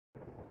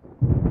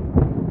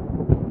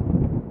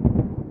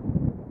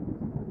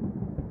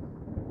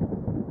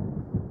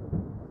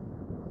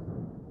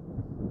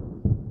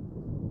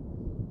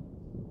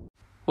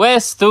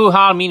Where's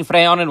Stuhal Min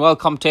Freyon and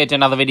welcome to yet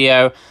another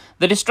video.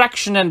 The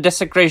destruction and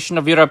desecration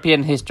of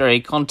European history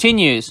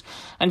continues.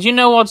 And you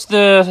know what's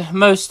the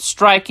most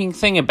striking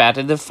thing about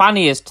it? The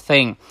funniest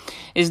thing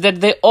is that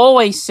they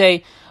always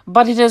say,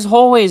 but it has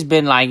always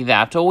been like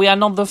that, or we are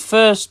not the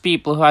first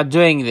people who are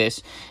doing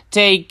this.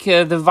 Take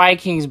the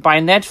Vikings by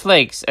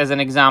Netflix as an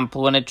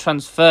example, when it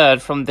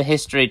transferred from the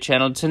History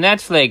Channel to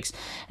Netflix,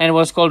 and it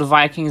was called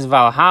Vikings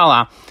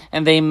Valhalla,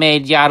 and they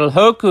made Jarl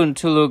Håkon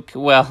to look,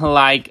 well,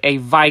 like a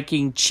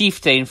Viking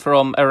chieftain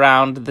from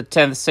around the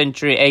 10th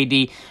century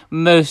AD.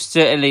 Most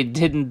certainly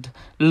didn't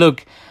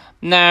look.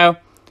 Now,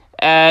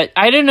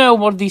 I don't know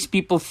what these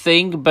people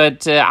think,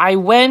 but I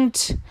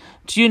went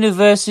to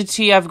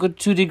university. I've got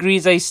 2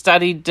 degrees. I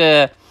studied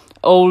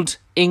Old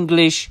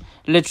English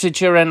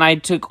literature, and I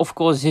took, of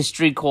course,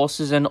 history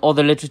courses and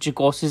other literature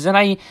courses, and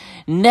I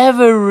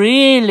never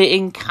really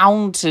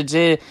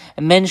encountered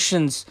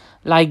mentions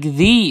like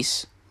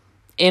these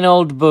in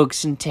old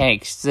books and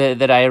texts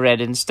that I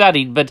read and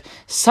studied. But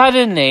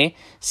suddenly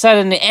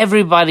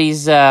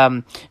everybody's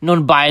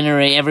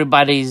non-binary,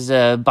 everybody's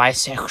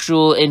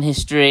bisexual in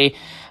history.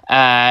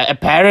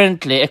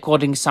 Apparently,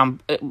 according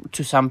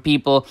to some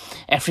people,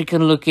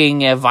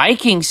 African-looking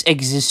Vikings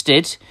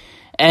existed,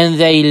 and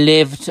they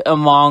lived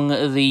among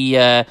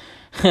the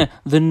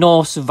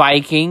Norse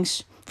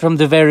Vikings from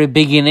the very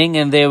beginning,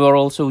 and there were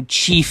also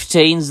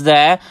chieftains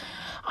there.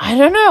 I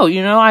don't know,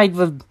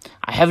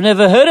 I have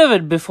never heard of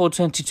it before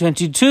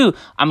 2022.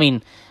 I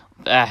mean,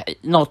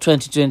 not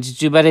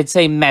 2022, but it's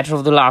a matter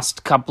of the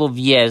last couple of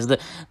years. The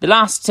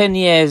last 10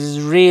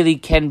 years really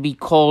can be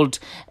called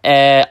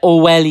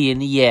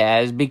Orwellian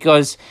years,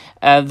 because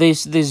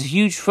this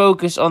huge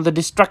focus on the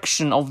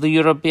destruction of the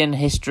European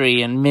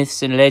history and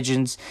myths and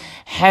legends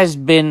has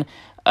been,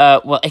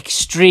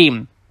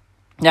 extreme.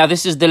 Now,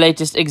 this is the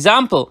latest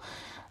example.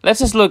 Let's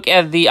just look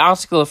at the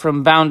article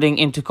from Bounding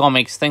into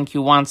Comics. Thank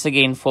you once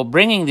again for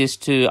bringing this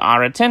to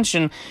our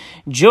attention.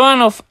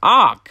 Joan of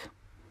Arc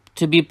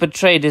to be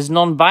portrayed as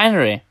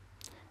non-binary,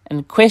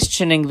 and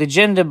questioning the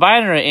gender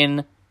binary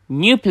in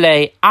new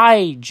play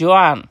I,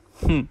 Joan.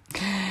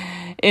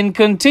 In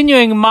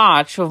continuing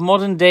march of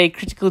modern-day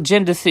critical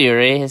gender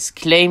theory has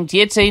claimed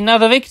yet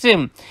another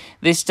victim,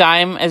 this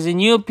time as a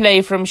new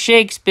play from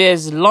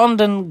Shakespeare's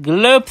London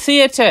Globe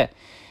Theatre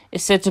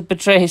is set to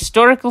portray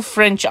historical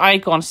French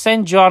icon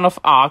Saint Joan of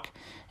Arc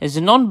as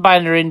a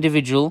non-binary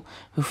individual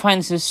who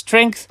finds his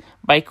strength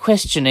by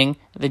questioning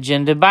the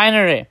gender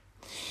binary.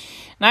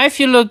 Now, if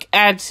you look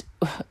at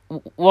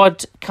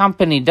what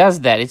company does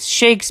that, it's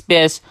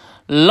Shakespeare's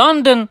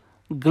London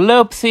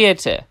Globe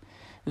Theatre,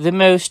 the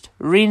most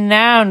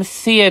renowned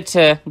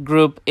theatre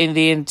group in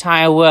the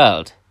entire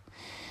world.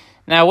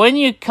 Now, when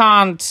you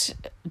can't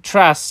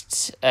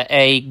trust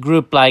a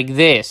group like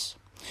this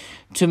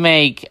to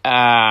make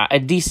a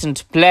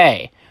decent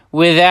play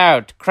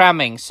without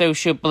cramming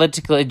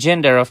socio-political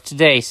agenda of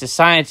today's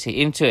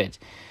society into it,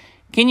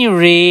 can you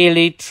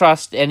really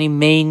trust any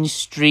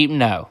mainstream?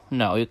 No,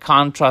 you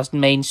can't trust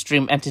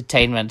mainstream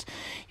entertainment.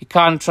 You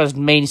can't trust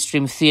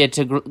mainstream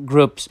theatre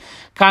groups.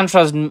 Can't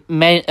trust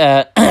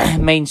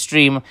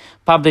mainstream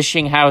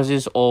publishing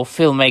houses or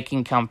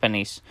filmmaking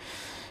companies.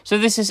 So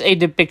this is a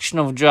depiction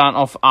of Joan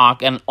of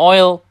Arc, an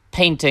oil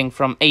painting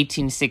from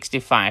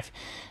 1865.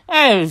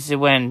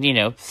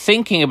 When,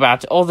 thinking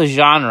about all the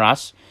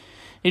genres,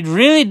 it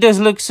really does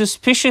look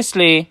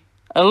suspiciously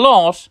a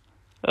lot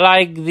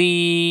like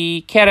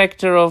the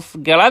character of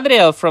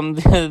Galadriel from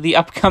the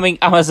upcoming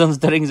Amazon's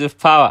The Rings of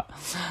Power.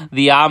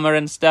 The armor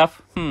and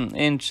stuff.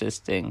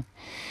 Interesting.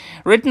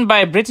 Written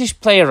by British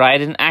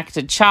playwright and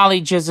actor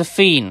Charlie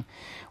Josephine.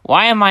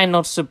 Why am I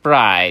not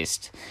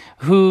surprised?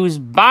 Whose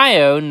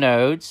bio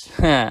notes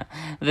that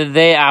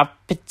they are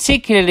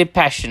particularly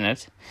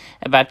passionate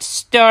about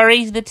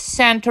stories that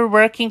center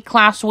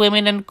working-class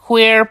women and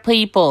queer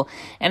people,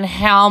 and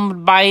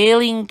helmed by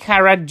Eileen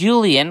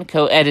Karadulian,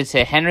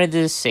 co-editor Henry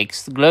VI,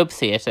 Globe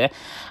Theatre,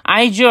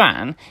 I,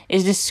 Joan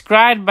is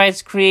described by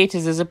its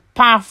creators as a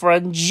powerful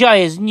and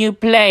joyous new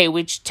play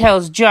which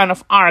tells Joan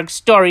of Arc's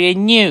story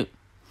anew.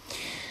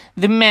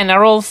 The men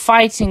are all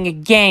fighting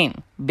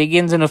again,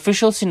 begins an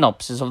official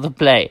synopsis of the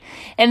play.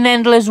 An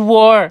endless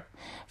war.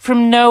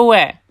 From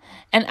nowhere,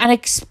 an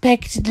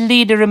unexpected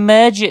leader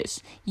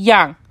emerges,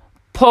 young,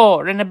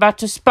 poor, and about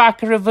to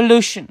spark a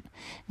revolution.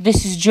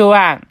 This is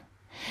Joan,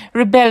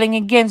 rebelling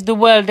against the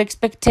world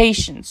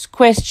expectations,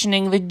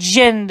 questioning the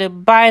gender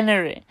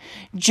binary.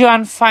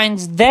 Joan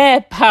finds their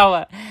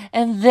power,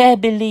 and their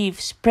belief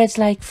spreads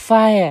like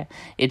fire,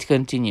 it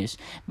continues,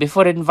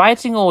 before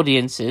inviting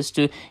audiences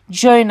to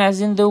join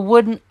us in the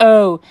wooden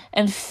O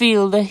and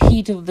feel the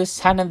heat of the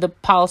sun and the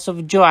pulse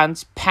of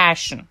Joan's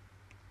passion.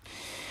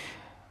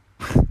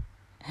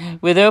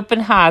 With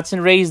open hearts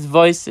and raised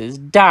voices,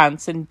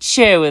 dance and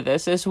cheer with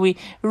us as we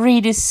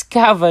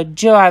rediscover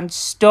Joan's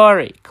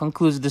story,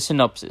 concludes the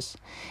synopsis.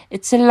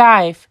 It's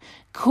alive,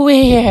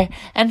 queer,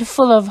 and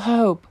full of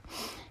hope.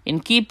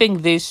 In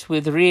keeping this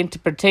with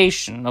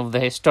reinterpretation of the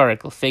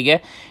historical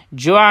figure,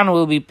 Joan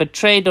will be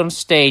portrayed on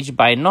stage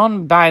by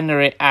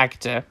non-binary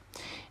actor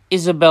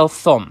Isabel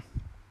Thom.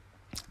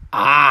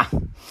 Ah,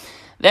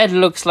 that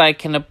looks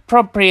like an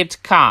appropriate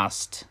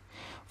cast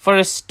for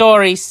a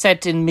story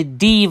set in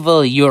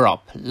medieval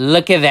Europe.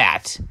 Look at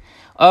that.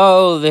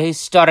 Oh, the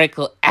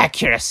historical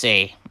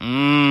accuracy.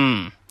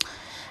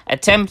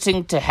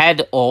 Attempting to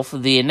head off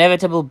the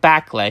inevitable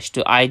backlash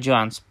to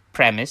Joan's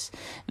premise,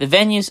 the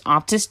venue's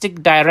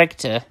artistic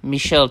director,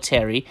 Michel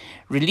Terry,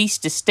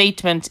 released a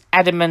statement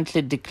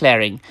adamantly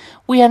declaring,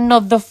 "We are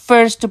not the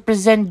first to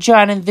present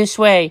Joan in this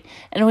way,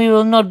 and we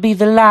will not be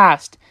the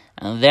last."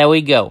 And there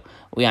we go.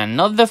 We are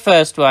not the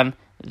first one.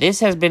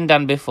 This has been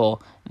done before.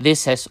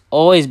 This has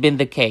always been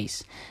the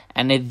case.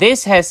 And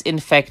this has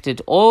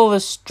infected all the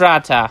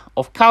strata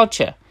of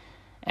culture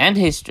and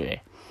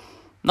history.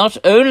 Not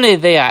only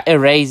they are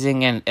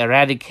erasing and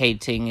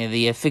eradicating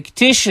the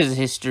fictitious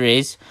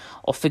histories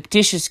of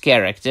fictitious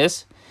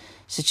characters,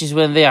 such as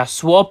when they are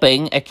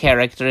swapping a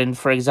character in,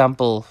 for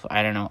example,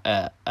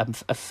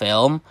 a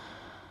film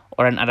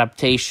or an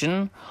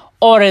adaptation,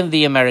 or in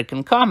the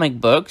American comic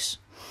books,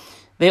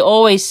 they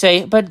always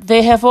say, but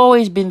they have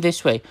always been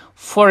this way.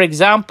 For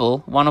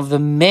example, one of the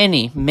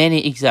many,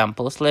 many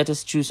examples, let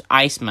us choose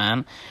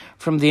Iceman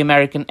from the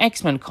American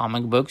X-Men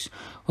comic books,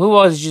 who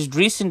was just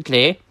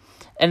recently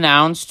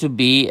announced to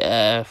be,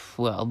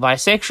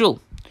 bisexual.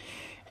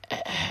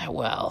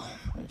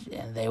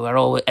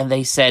 And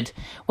they said,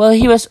 well,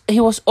 he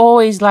was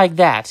always like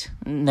that.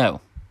 No.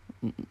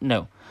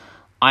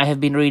 I have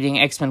been reading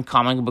X-Men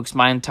comic books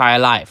my entire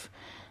life,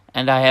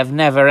 and I have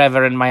never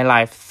ever in my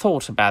life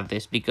thought about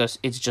this because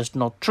it's just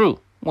not true.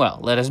 Well,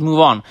 let us move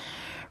on.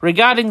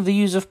 Regarding the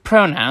use of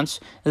pronouns,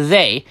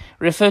 they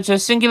refer to a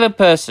singular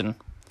person.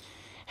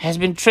 Has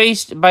been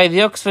traced by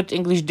the Oxford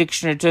English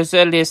Dictionary to as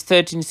early as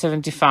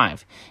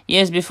 1375,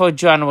 years before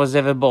Joan was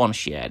ever born,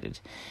 she added,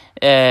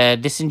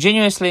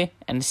 disingenuously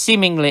and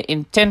seemingly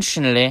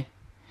intentionally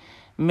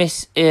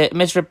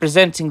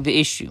misrepresenting the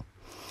issue.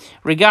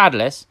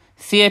 Regardless,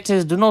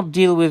 theatres do not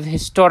deal with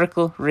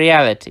historical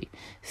reality.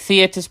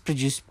 Theatres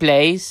produce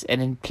plays, and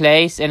in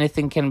plays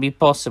anything can be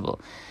possible.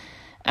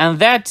 And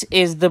that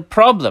is the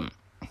problem.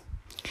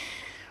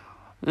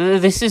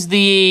 This is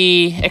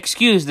the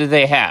excuse that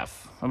they have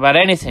about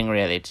anything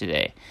really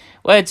today.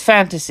 Well, it's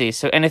fantasy,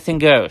 so anything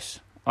goes.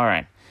 All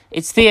right.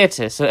 It's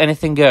theater, so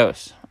anything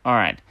goes. All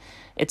right.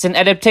 It's an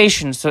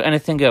adaptation, so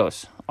anything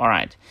goes. All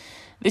right.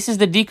 This is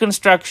the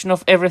deconstruction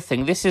of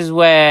everything. This is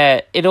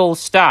where it all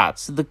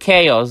starts. The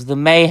chaos, the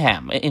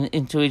mayhem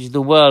into which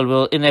the world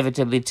will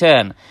inevitably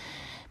turn.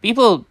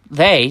 People,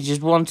 they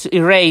just want to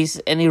erase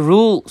any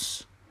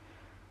rules,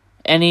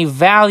 any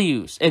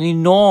values, any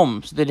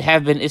norms that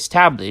have been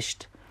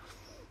established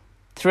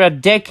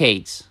throughout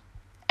decades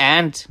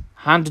and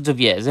hundreds of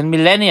years and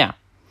millennia.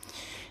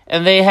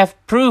 And they have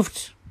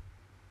proved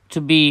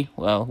to be,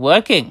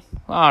 working.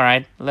 All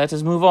right, let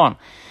us move on.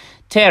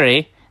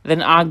 Terry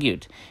then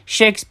argued,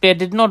 Shakespeare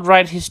did not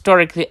write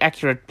historically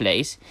accurate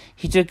plays.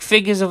 He took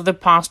figures of the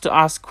past to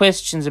ask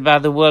questions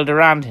about the world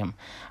around him.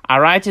 Our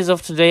writers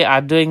of today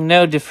are doing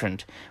no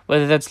different,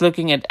 whether that's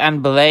looking at Anne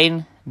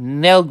Boleyn,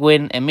 Nell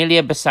Gwyn,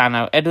 Emilia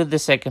Bassano, Edward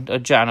II, or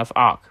Joan of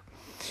Arc.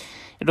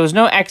 It was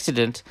no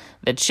accident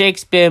that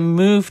Shakespeare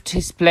moved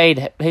his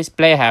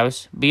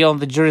playhouse beyond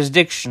the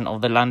jurisdiction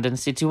of the London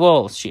city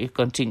walls, she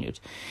continued.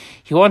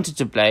 He wanted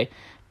to play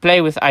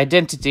with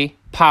identity,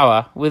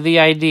 power, with the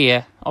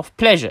idea of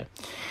pleasure,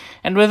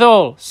 and with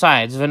all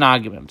sides of an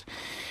argument.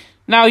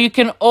 Now, you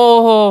can,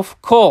 of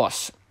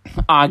course,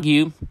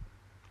 argue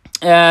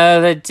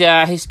that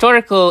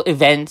historical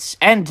events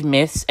and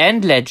myths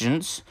and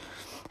legends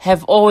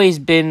have always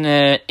been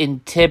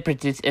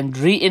interpreted and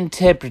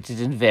reinterpreted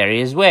in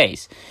various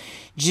ways.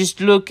 Just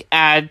look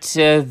at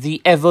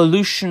the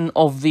evolution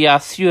of the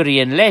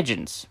Arthurian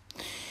legends.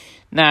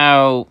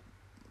 Now,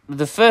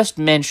 the first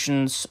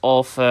mentions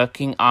of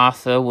King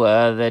Arthur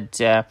were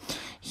that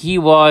he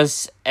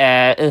was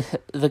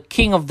the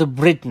king of the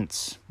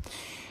Britons,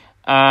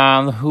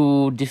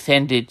 who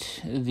defended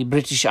the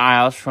British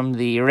Isles from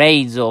the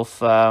raids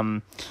of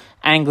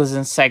Angles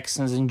and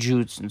Saxons and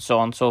Jutes and so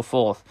on and so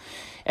forth.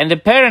 And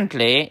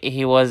apparently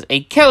he was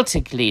a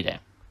Celtic leader.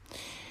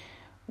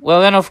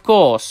 Well, then, of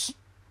course,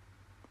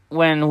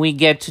 when we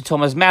get to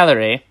Thomas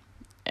Malory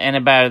and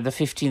about the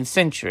 15th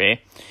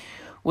century,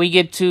 we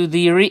get to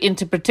the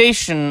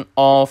reinterpretation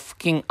of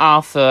King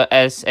Arthur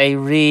as a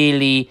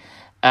really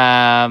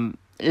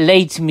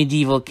late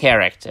medieval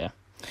character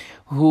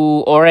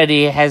who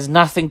already has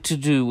nothing to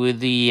do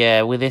with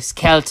his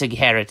Celtic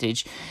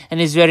heritage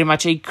and is very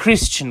much a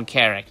Christian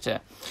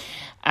character.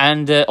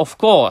 And, of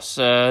course,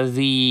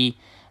 the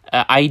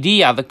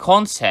idea, the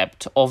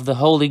concept of the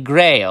Holy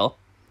Grail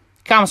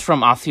comes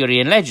from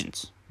Arthurian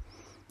legends.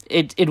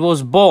 It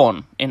was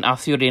born in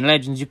Arthurian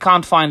legends. You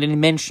can't find any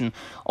mention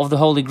of the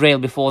Holy Grail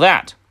before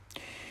that.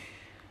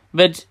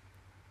 But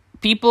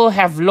people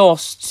have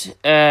lost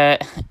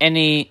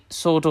any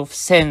sort of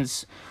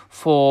sense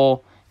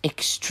for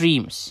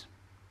extremes,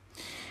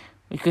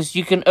 because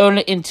you can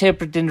only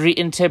interpret and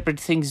reinterpret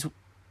things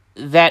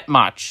that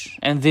much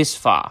and this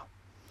far.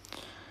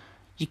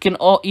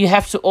 You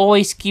have to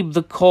always keep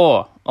the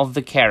core of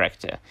the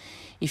character.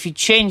 if you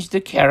change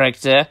the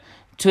character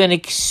to an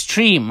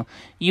extreme,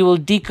 you will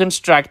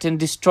deconstruct and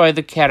destroy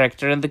the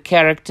character, and the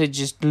character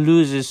just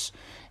loses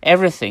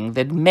everything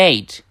that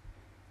made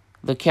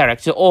the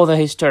character or the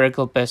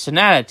historical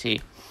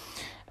personality,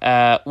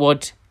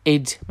 what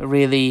it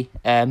really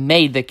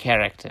made the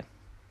character.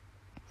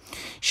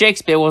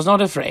 Shakespeare was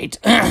not afraid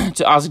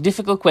to ask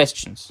difficult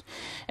questions,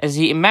 as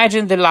he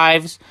imagined the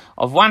lives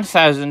of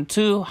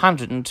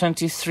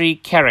 1,223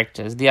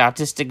 characters, the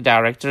artistic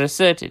director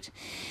asserted.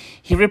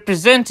 He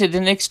represented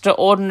an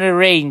extraordinary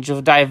range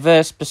of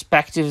diverse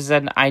perspectives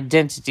and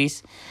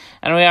identities,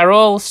 and we are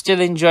all still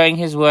enjoying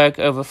his work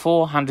over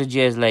 400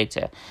 years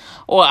later.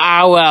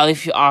 Well,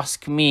 if you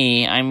ask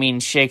me, I mean,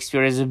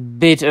 Shakespeare is a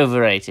bit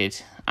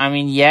overrated. I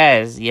mean,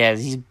 yes,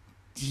 he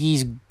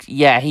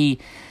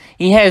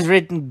has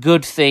written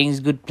good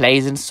things, good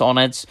plays and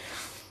sonnets,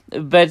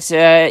 but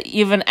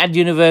even at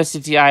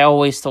university I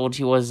always thought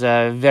he was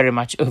very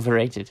much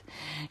overrated.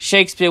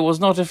 Shakespeare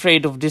was not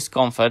afraid of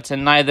discomfort,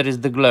 and neither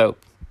is the globe.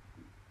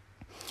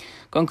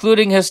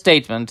 Concluding her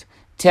statement,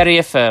 Terry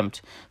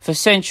affirmed, "For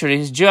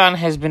centuries, Joan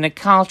has been a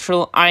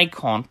cultural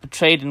icon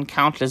portrayed in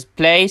countless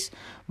plays,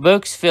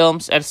 books,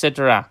 films,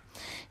 etc.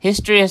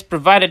 History has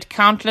provided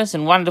countless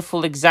and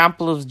wonderful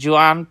examples of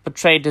Joan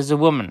portrayed as a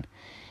woman.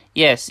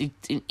 Yes,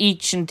 in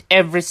each and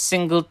every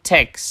single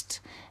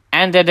text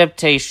and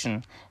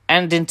adaptation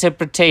and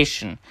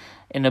interpretation,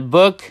 in a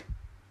book,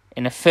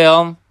 in a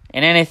film,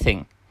 in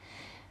anything,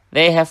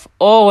 they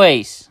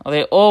always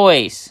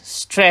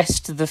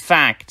stressed the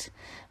fact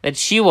that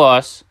she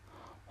was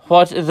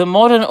what the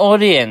modern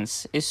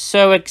audience is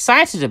so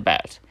excited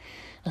about,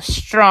 a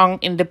strong,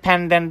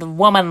 independent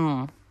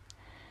woman.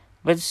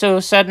 But so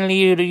suddenly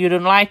you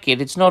don't like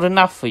it, it's not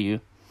enough for you.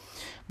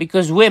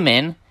 Because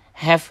women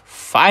have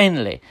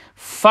finally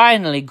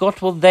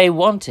got what they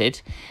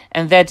wanted,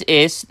 and that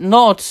is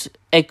not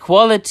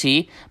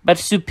equality, but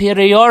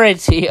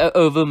superiority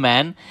over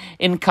men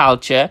in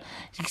culture.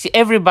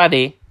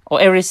 Everybody, or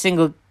every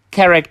single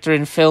character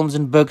in films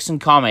and books and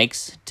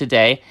comics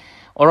today,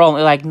 or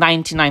only like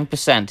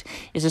 99%,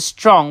 is a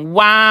strong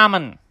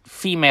woman,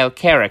 female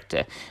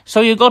character.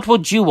 So you got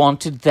what you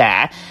wanted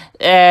there,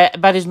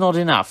 but it's not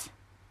enough.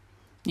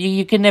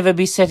 You can never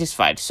be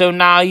satisfied. So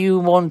now you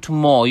want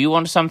more, you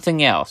want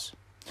something else.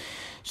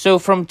 So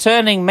from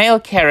turning male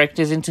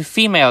characters into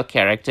female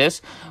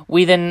characters,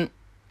 we then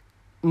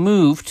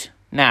moved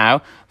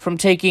now from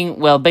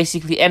taking, well,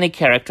 basically any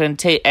character and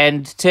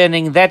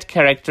turning that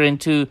character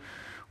into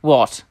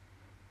what?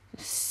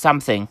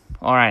 Something.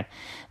 All right.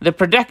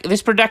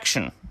 This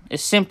production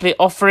is simply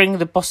offering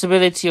the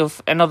possibility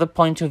of another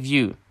point of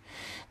view.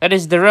 That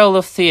is the role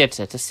of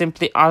theatre, to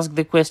simply ask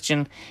the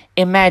question,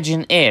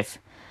 imagine if.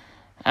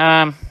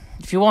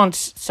 If you want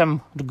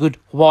some good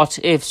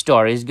what-if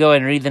stories, go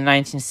and read the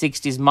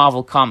 1960s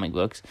Marvel comic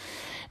books.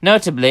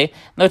 Notably,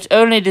 not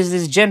only does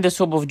this gender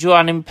swap of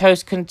Joan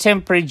impose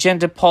contemporary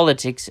gender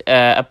politics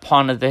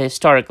upon the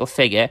historical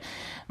figure,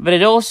 but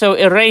it also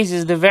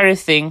erases the very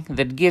thing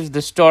that gives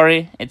the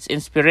story its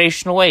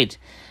inspirational weight,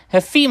 her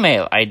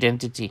female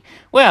identity.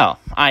 Well,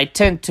 I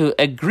tend to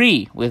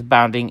agree with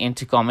bounding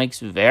into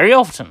comics very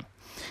often.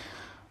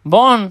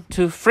 Born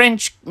to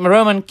French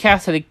Roman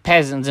Catholic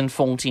peasants in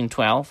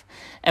 1412,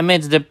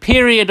 amidst the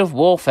period of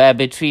warfare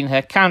between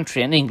her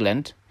country and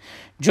England,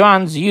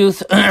 Joan's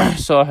youth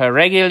saw her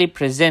regularly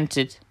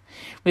presented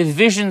with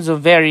visions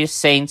of various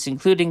saints,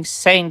 including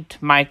Saint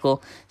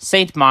Michael,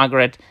 Saint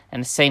Margaret,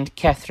 and Saint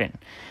Catherine.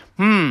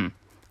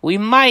 We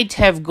might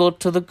have got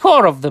to the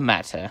core of the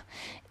matter.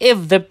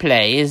 If the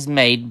play is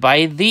made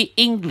by the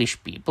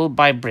English people,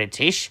 by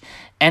British,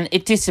 and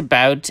it is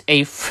about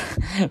a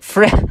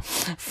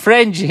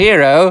French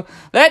hero,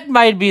 that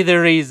might be the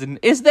reason.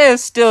 Is there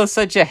still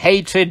such a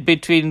hatred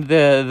between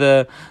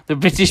the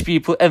British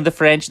people and the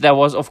French? That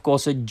was, of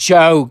course, a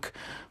joke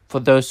for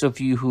those of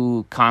you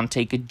who can't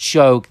take a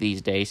joke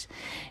these days.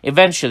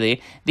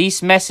 Eventually,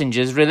 these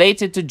messengers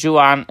related to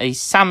Joan a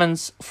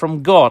summons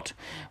from God,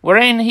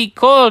 wherein he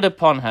called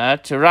upon her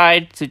to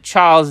ride to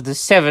Charles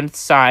VII's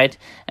side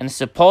and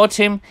support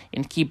him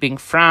in keeping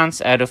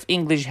France out of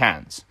English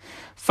hands.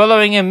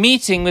 Following a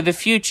meeting with the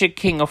future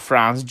King of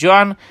France,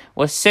 Joan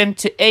was sent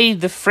to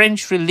aid the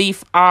French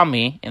relief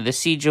army in the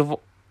siege of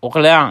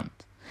Orléans,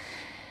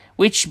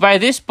 which by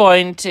this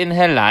point in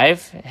her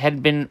life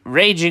had been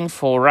raging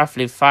for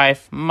roughly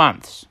 5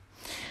 months.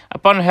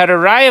 Upon her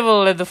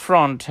arrival at the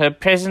front, her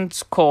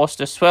presence caused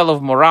a swell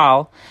of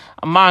morale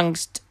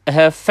amongst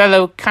her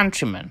fellow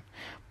countrymen,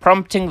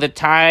 prompting the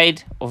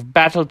tide of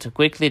battle to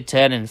quickly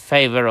turn in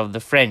favor of the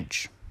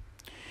French.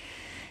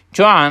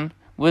 Joan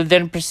will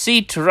then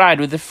proceed to ride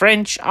with the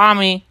French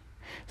army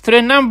through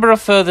a number of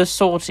further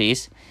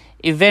sorties,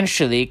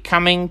 eventually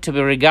coming to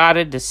be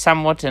regarded as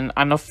somewhat an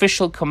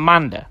unofficial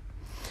commander,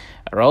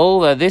 a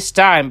role at this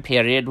time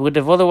period would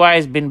have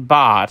otherwise been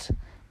barred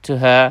to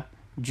her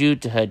due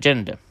to her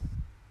gender.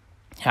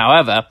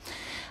 However,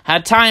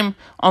 her time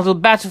on the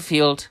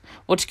battlefield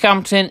would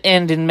come to an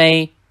end in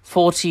May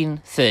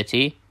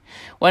 1430,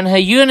 when her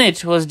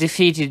unit was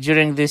defeated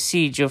during the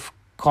siege of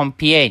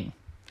Compiègne.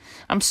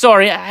 I'm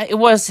sorry,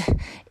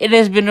 it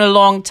has been a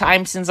long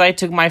time since I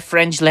took my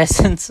French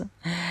lessons.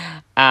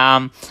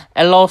 A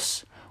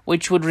loss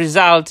which would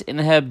result in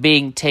her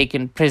being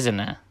taken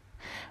prisoner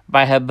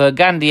by her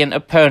Burgundian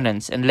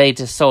opponents and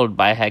later sold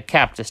by her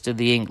captors to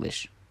the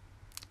English.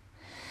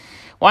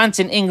 Once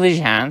in English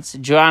hands,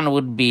 Joan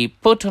would be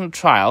put on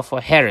trial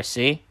for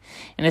heresy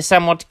in a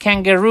somewhat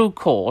kangaroo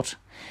court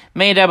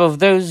made up of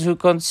those who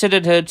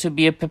considered her to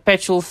be a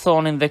perpetual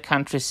thorn in the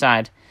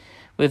countryside,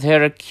 with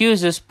her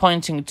accusers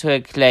pointing to her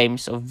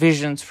claims of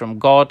visions from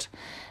God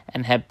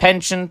and her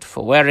penchant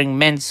for wearing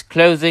men's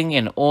clothing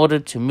in order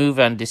to move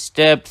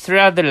undisturbed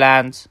throughout the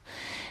land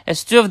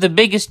as two of the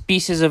biggest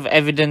pieces of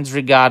evidence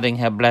regarding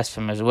her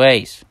blasphemous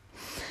ways.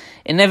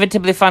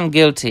 Inevitably found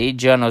guilty,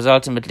 Joan was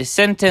ultimately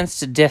sentenced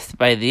to death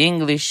by the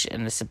English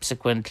and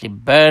subsequently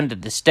burned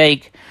at the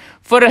stake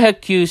for her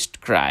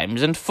accused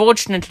crimes.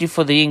 Unfortunately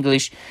for the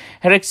English,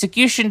 her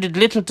execution did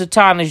little to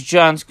tarnish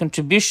Joan's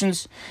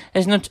contributions,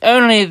 as not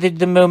only did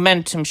the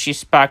momentum she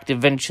sparked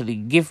eventually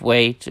give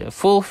way to a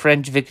full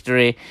French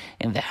victory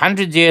in the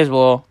 100 Years'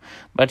 War,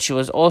 but she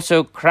was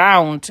also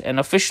crowned an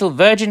official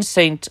Virgin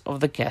Saint of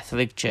the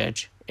Catholic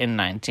Church in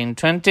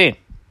 1920.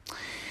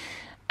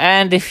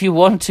 And if you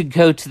want to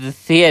go to the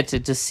theatre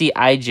to see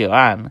I,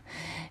 Joan,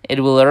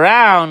 it will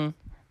run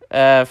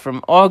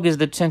from August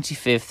the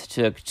 25th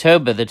to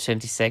October the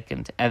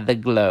 22nd at the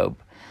Globe.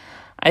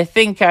 I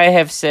think I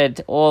have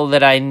said all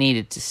that I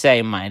needed to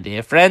say, my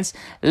dear friends.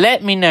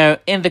 Let me know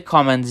in the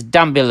comments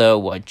down below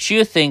what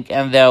you think,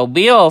 and that'll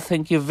be all.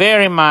 Thank you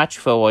very much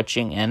for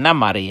watching, and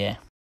Namarie.